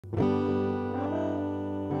Hi,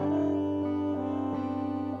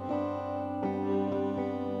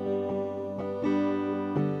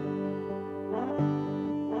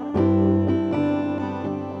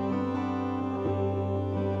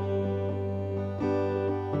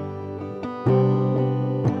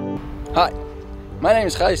 my name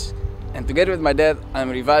is Gijs, and together with my dad I'm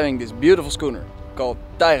reviving this beautiful schooner called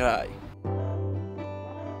Tijgerhaai.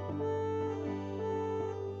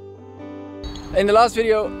 In the last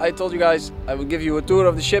video I told you guys I would give you a tour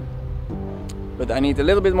of the ship, but I need a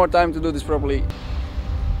little bit more time to do this properly.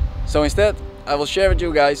 So instead I will share with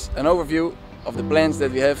you guys an overview of the plans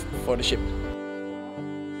that we have for the ship.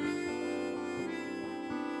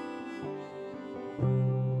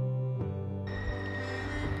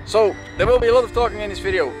 So there will be a lot of talking in this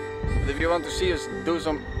video, but if you want to see us do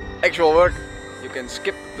some actual work, you can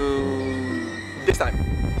skip to this time.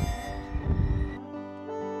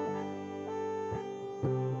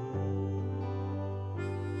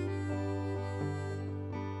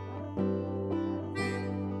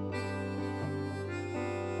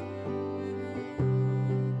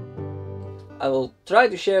 I will try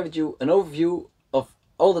to share with you an overview of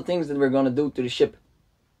all the things that we're going to do to the ship.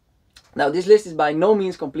 Now this list is by no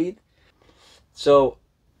means complete, so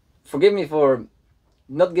forgive me for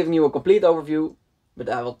not giving you a complete overview, but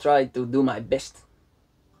I will try to do my best.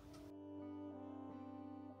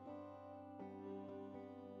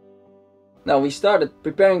 Now we started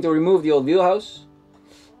preparing to remove the old wheelhouse.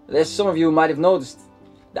 As some of you might have noticed,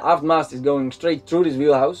 the aft mast is going straight through this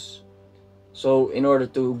wheelhouse. So in order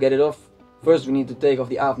to get it off, first we need to take off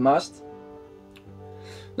the aft mast.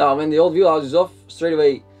 Now when the old wheelhouse is off, straight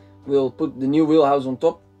away we'll put the new wheelhouse on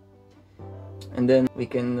top, and then we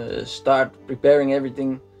can start preparing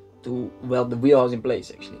everything to weld the wheelhouse in place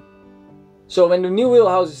actually. So when the new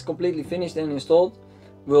wheelhouse is completely finished and installed,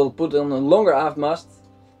 we'll put on a longer aft mast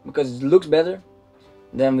because it looks better.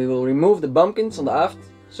 Then we will remove the bumpkins on the aft,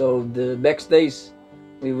 so the back stays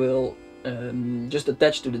we will just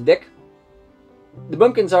attach to the deck. The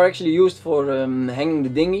bumpkins are actually used for hanging the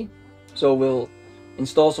dinghy, so we'll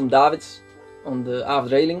install some davits on the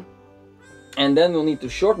aft railing, and then we'll need to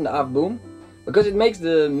shorten the aft boom because it makes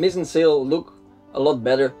the mizzen sail look a lot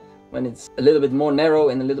better when it's a little bit more narrow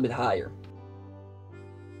and a little bit higher.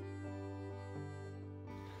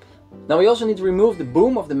 Now we also need to remove the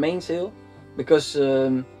boom of the mainsail because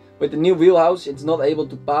with the new wheelhouse it's not able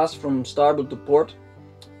to pass from starboard to port,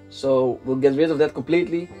 so we'll get rid of that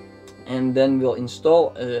completely, and then we'll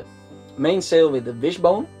install a mainsail with a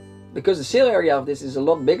wishbone because the sail area of this is a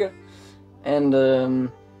lot bigger. And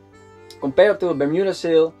compared to a Bermuda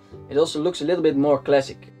sail, it also looks a little bit more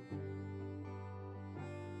classic.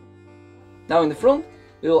 Now in the front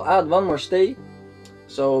we will add one more stay,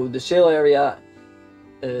 so the sail area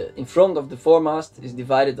in front of the foremast is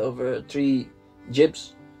divided over 3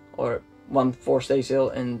 jibs, or 1 forestay sail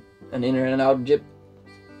and an inner and outer jib.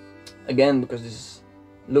 Again, because this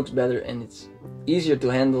looks better and it's easier to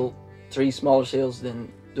handle 3 smaller sails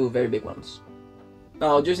than 2 very big ones.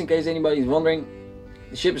 Now, just in case anybody is wondering,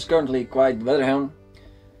 the ship is currently quite weatherhelm,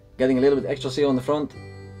 getting a little bit extra sail in the front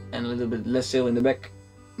and a little bit less sail in the back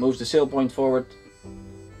moves the sail point forward,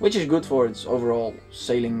 which is good for its overall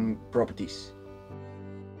sailing properties.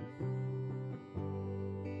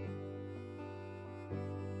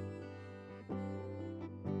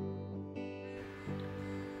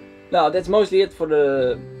 Now that's mostly it for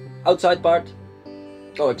the outside part,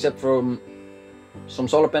 except for some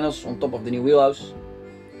solar panels on top of the new wheelhouse.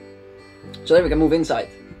 So then we can move inside.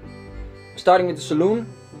 Starting with the saloon,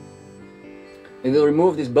 we will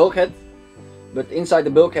remove this bulkhead, but inside the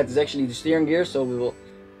bulkhead is actually the steering gear, so we will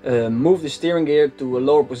move the steering gear to a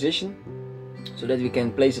lower position so that we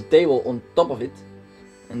can place a table on top of it,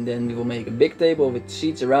 and then we will make a big table with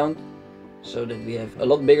seats around so that we have a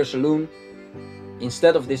lot bigger saloon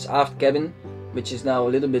instead of this aft cabin, which is now a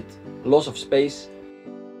little bit loss of space.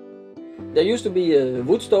 There used to be a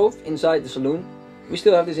wood stove inside the saloon. We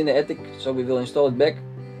still have this in the attic, so we will install it back,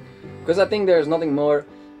 because I think there's nothing more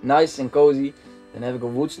nice and cozy than having a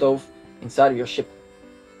wood stove inside of your ship.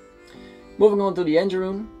 Moving on to the engine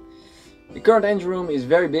room. The current engine room is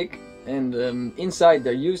very big, and inside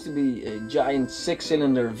there used to be a giant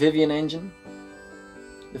 6-cylinder Vivian engine.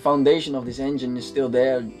 The foundation of this engine is still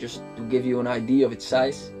there, just to give you an idea of its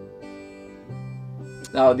size.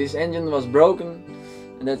 Now this engine was broken,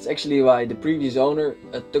 and that's actually why the previous owner,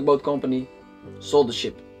 a tugboat company, sold the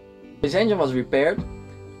ship. This engine was repaired,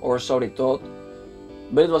 or so they thought,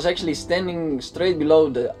 but it was actually standing straight below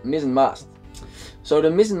the mizzen mast. So the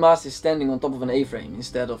mizzen mast is standing on top of an A-frame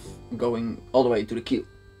instead of going all the way to the keel.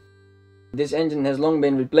 This engine has long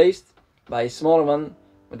been replaced by a smaller one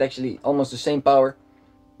with actually almost the same power.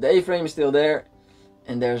 The A-frame is still there,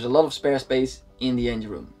 and there's a lot of spare space in the engine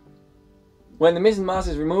room. When the mizzen mast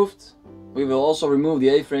is removed, we will also remove the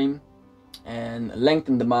A-frame and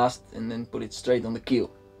lengthen the mast and then put it straight on the keel.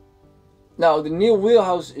 Now the new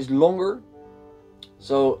wheelhouse is longer,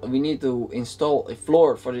 so we need to install a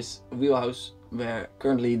floor for this wheelhouse where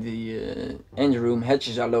currently the engine room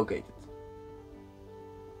hatches are located.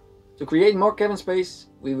 To create more cabin space,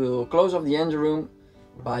 we will close off the engine room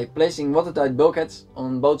by placing watertight bulkheads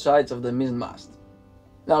on both sides of the mizzen mast.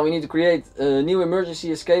 Now we need to create a new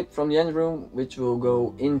emergency escape from the engine room, which will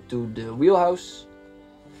go into the wheelhouse.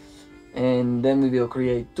 And then we will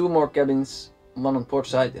create 2 more cabins, one on port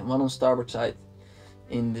side and one on starboard side,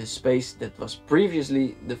 in the space that was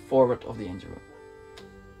previously the forward of the engine room.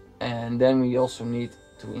 And then we also need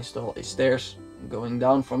to install a stairs going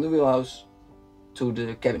down from the wheelhouse to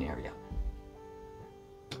the cabin area.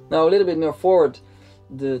 Now a little bit more forward,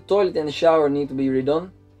 the toilet and the shower need to be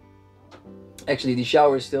redone. Actually the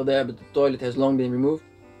shower is still there, but the toilet has long been removed.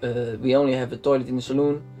 We only have a toilet in the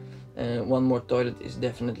saloon. One more toilet is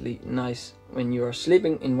definitely nice when you are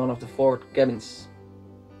sleeping in one of the forward cabins.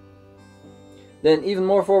 Then even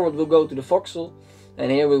more forward we'll go to the forecastle,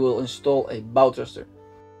 and here we will install a bow thruster.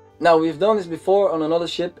 Now we've done this before on another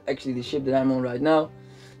ship, actually the ship that I'm on right now,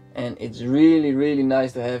 and it's really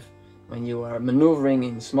nice to have when you are maneuvering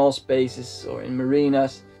in small spaces or in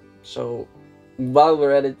marinas. So while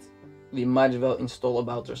we're at it, we might as well install a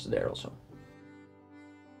bow thruster there also.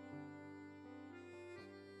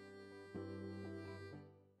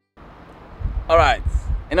 Alright,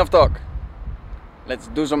 enough talk. Let's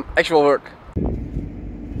do some actual work.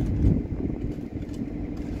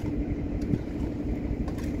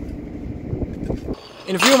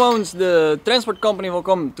 In a few moments the transport company will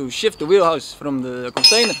come to shift the wheelhouse from the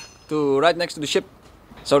container to right next to the ship,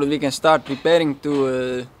 so that we can start preparing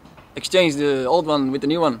to exchange the old one with the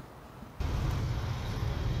new one.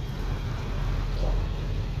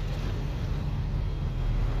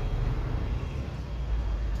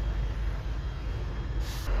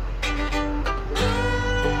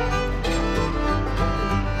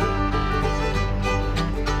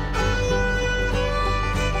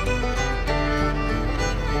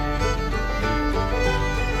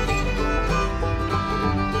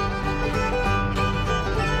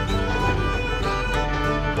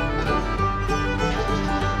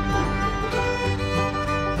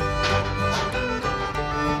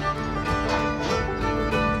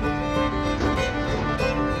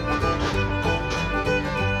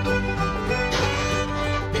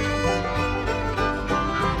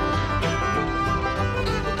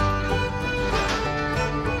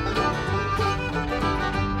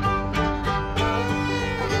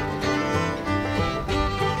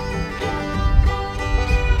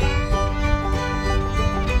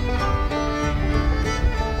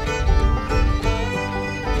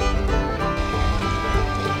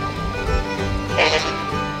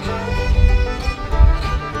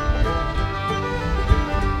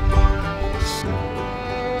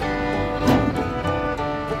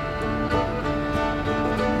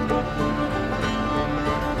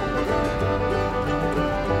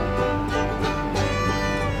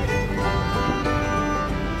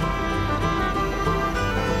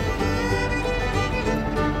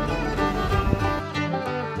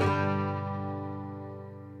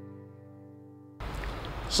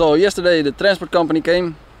 So yesterday the transport company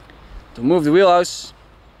came to move the wheelhouse,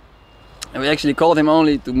 and we actually called him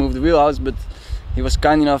only to move the wheelhouse, but he was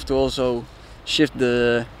kind enough to also shift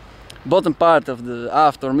the bottom part of the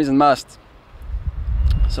aft or mizzen mast.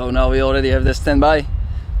 So now we already have that standby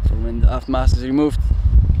for when the aft mast is removed.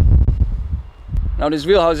 Now this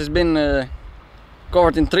wheelhouse has been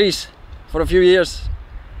covered in trees for a few years,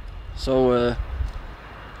 so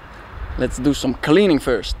let's do some cleaning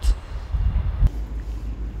first.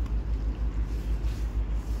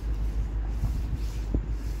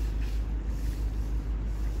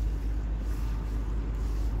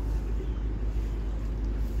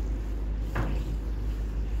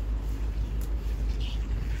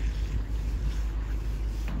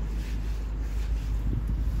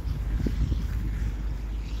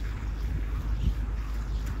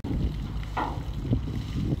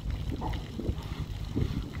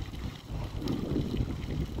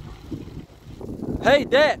 Hey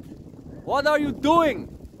Dad, what are you doing?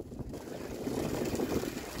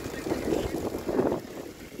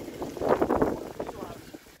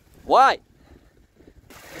 Why?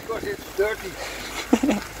 Because it's dirty.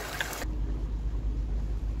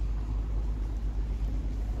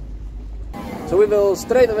 So we will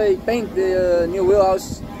straight away paint the new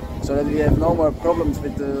wheelhouse so that we have no more problems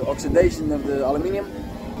with the oxidation of the aluminium.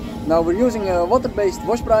 Now we're using a water-based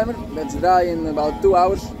wash primer that's dry in about 2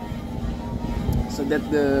 hours, so that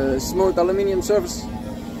the smooth aluminium surface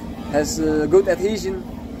has good adhesion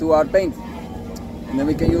to our paint. And then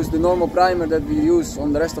we can use the normal primer that we use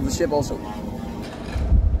on the rest of the ship also.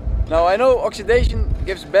 Now I know oxidation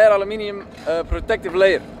gives bare aluminium a protective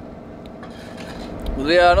layer, but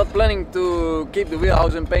we are not planning to keep the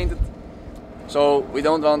wheelhouse unpainted, so we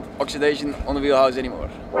don't want oxidation on the wheelhouse anymore.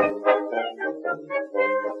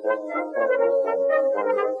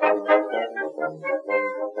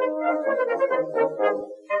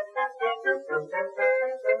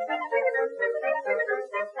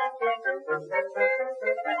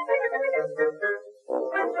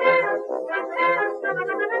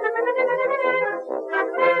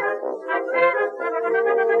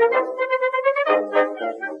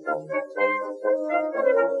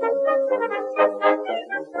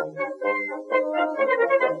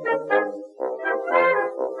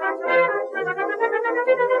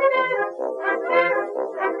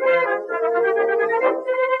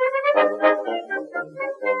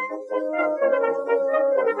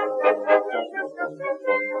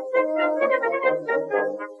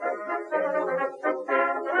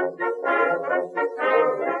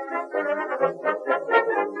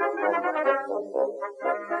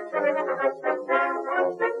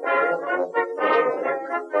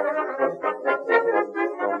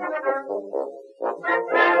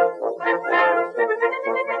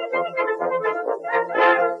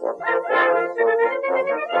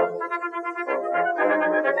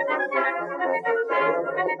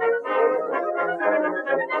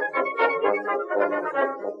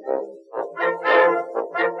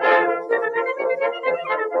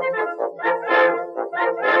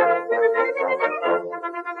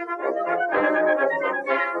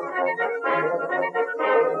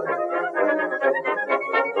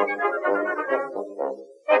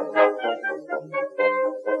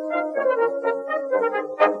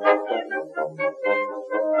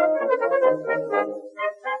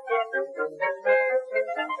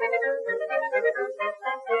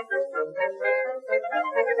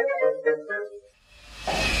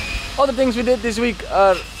 Other things we did this week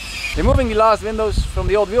are removing the last windows from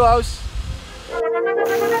the old wheelhouse.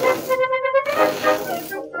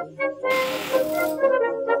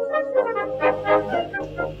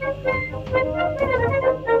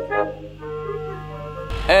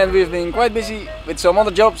 And we've been quite busy with some other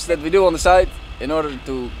jobs that we do on the side in order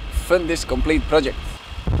to fund this complete project.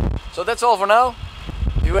 So that's all for now.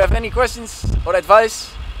 If you have any questions or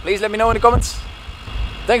advice, please let me know in the comments.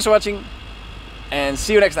 Thanks for watching and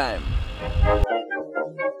see you next time.